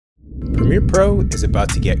Premiere Pro is about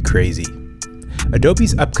to get crazy.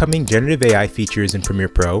 Adobe's upcoming generative AI features in Premiere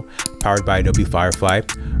Pro, powered by Adobe Firefly,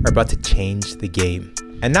 are about to change the game.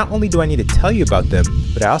 And not only do I need to tell you about them,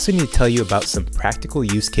 but I also need to tell you about some practical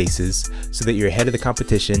use cases so that you're ahead of the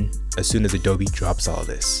competition as soon as Adobe drops all of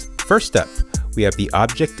this. First up, we have the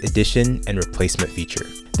Object Addition and Replacement feature.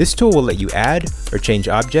 This tool will let you add or change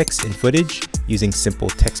objects in footage using simple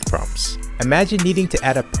text prompts. Imagine needing to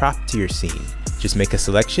add a prop to your scene. Just make a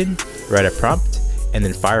selection, write a prompt, and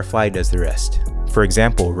then Firefly does the rest. For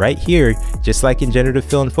example, right here, just like in Generative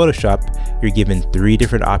Fill in Photoshop, you're given 3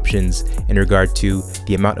 different options in regard to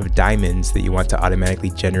the amount of diamonds that you want to automatically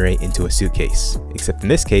generate into a suitcase. Except in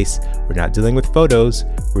this case, we're not dealing with photos,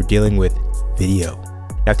 we're dealing with video.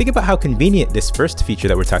 Now think about how convenient this first feature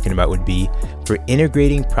that we're talking about would be for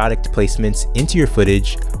integrating product placements into your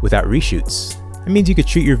footage without reshoots. That means you could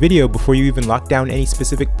shoot your video before you even lock down any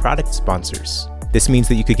specific product sponsors. This means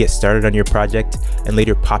that you could get started on your project and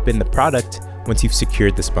later pop in the product once you've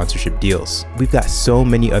secured the sponsorship deals. We've got so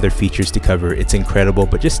many other features to cover, it's incredible,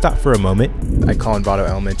 but just stop for a moment. I call Envato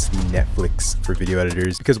Elements the Netflix for video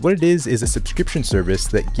editors because what it is a subscription service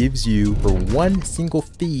that gives you, for one single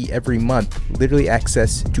fee every month, literally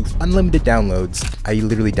access to unlimited downloads. I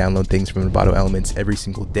literally download things from Envato Elements every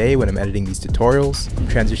single day when I'm editing these tutorials, from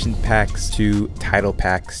transition packs to title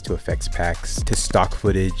packs to effects packs to stock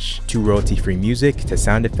footage to royalty-free music to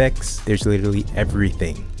sound effects. There's literally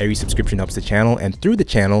everything. Every subscription helps the channel, and through the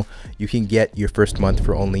channel you can get your first month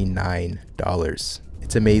for only $9.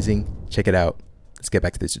 It's amazing. Check it out. Let's get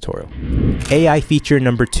back to this tutorial. AI feature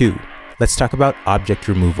number 2. Let's talk about object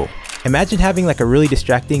removal. Imagine having like a really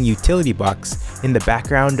distracting utility box in the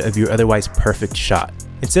background of your otherwise perfect shot.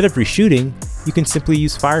 Instead of reshooting, you can simply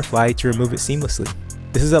use Firefly to remove it seamlessly.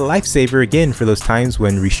 This is a lifesaver again for those times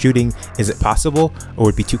when reshooting isn't possible or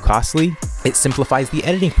would be too costly. It simplifies the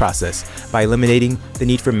editing process by eliminating the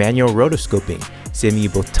need for manual rotoscoping, saving you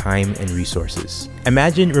both time and resources.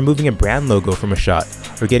 Imagine removing a brand logo from a shot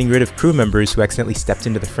or getting rid of crew members who accidentally stepped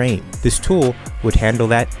into the frame. This tool would handle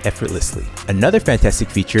that effortlessly. Another fantastic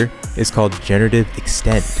feature is called Generative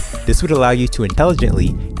Extend. This would allow you to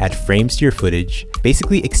intelligently add frames to your footage,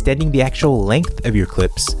 basically extending the actual length of your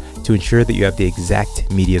clips to ensure that you have the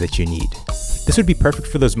exact media that you need. This would be perfect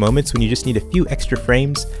for those moments when you just need a few extra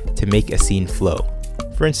frames to make a scene flow.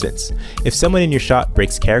 For instance, if someone in your shot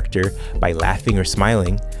breaks character by laughing or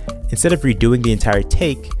smiling, instead of redoing the entire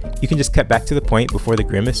take, you can just cut back to the point before the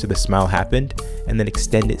grimace or the smile happened and then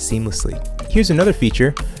extend it seamlessly. Here's another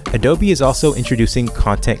feature. Adobe is also introducing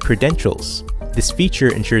content credentials. This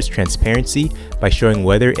feature ensures transparency by showing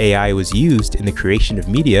whether AI was used in the creation of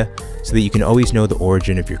media so that you can always know the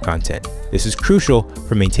origin of your content. This is crucial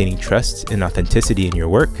for maintaining trust and authenticity in your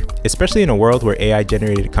work, especially in a world where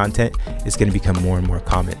AI-generated content is going to become more and more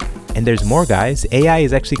common. And there's more, guys. AI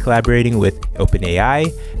is actually collaborating with OpenAI,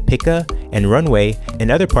 Pika, and Runway, and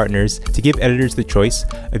other partners to give editors the choice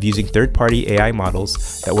of using third-party AI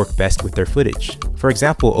models that work best with their footage. For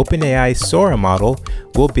example, OpenAI's Sora model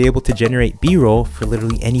will be able to generate B-roll for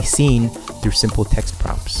literally any scene through simple text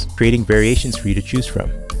prompts, creating variations for you to choose from.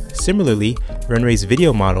 Similarly, Runway's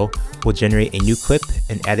video model will generate a new clip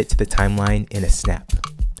and add it to the timeline in a snap.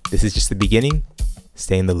 This is just the beginning.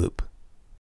 Stay in the loop.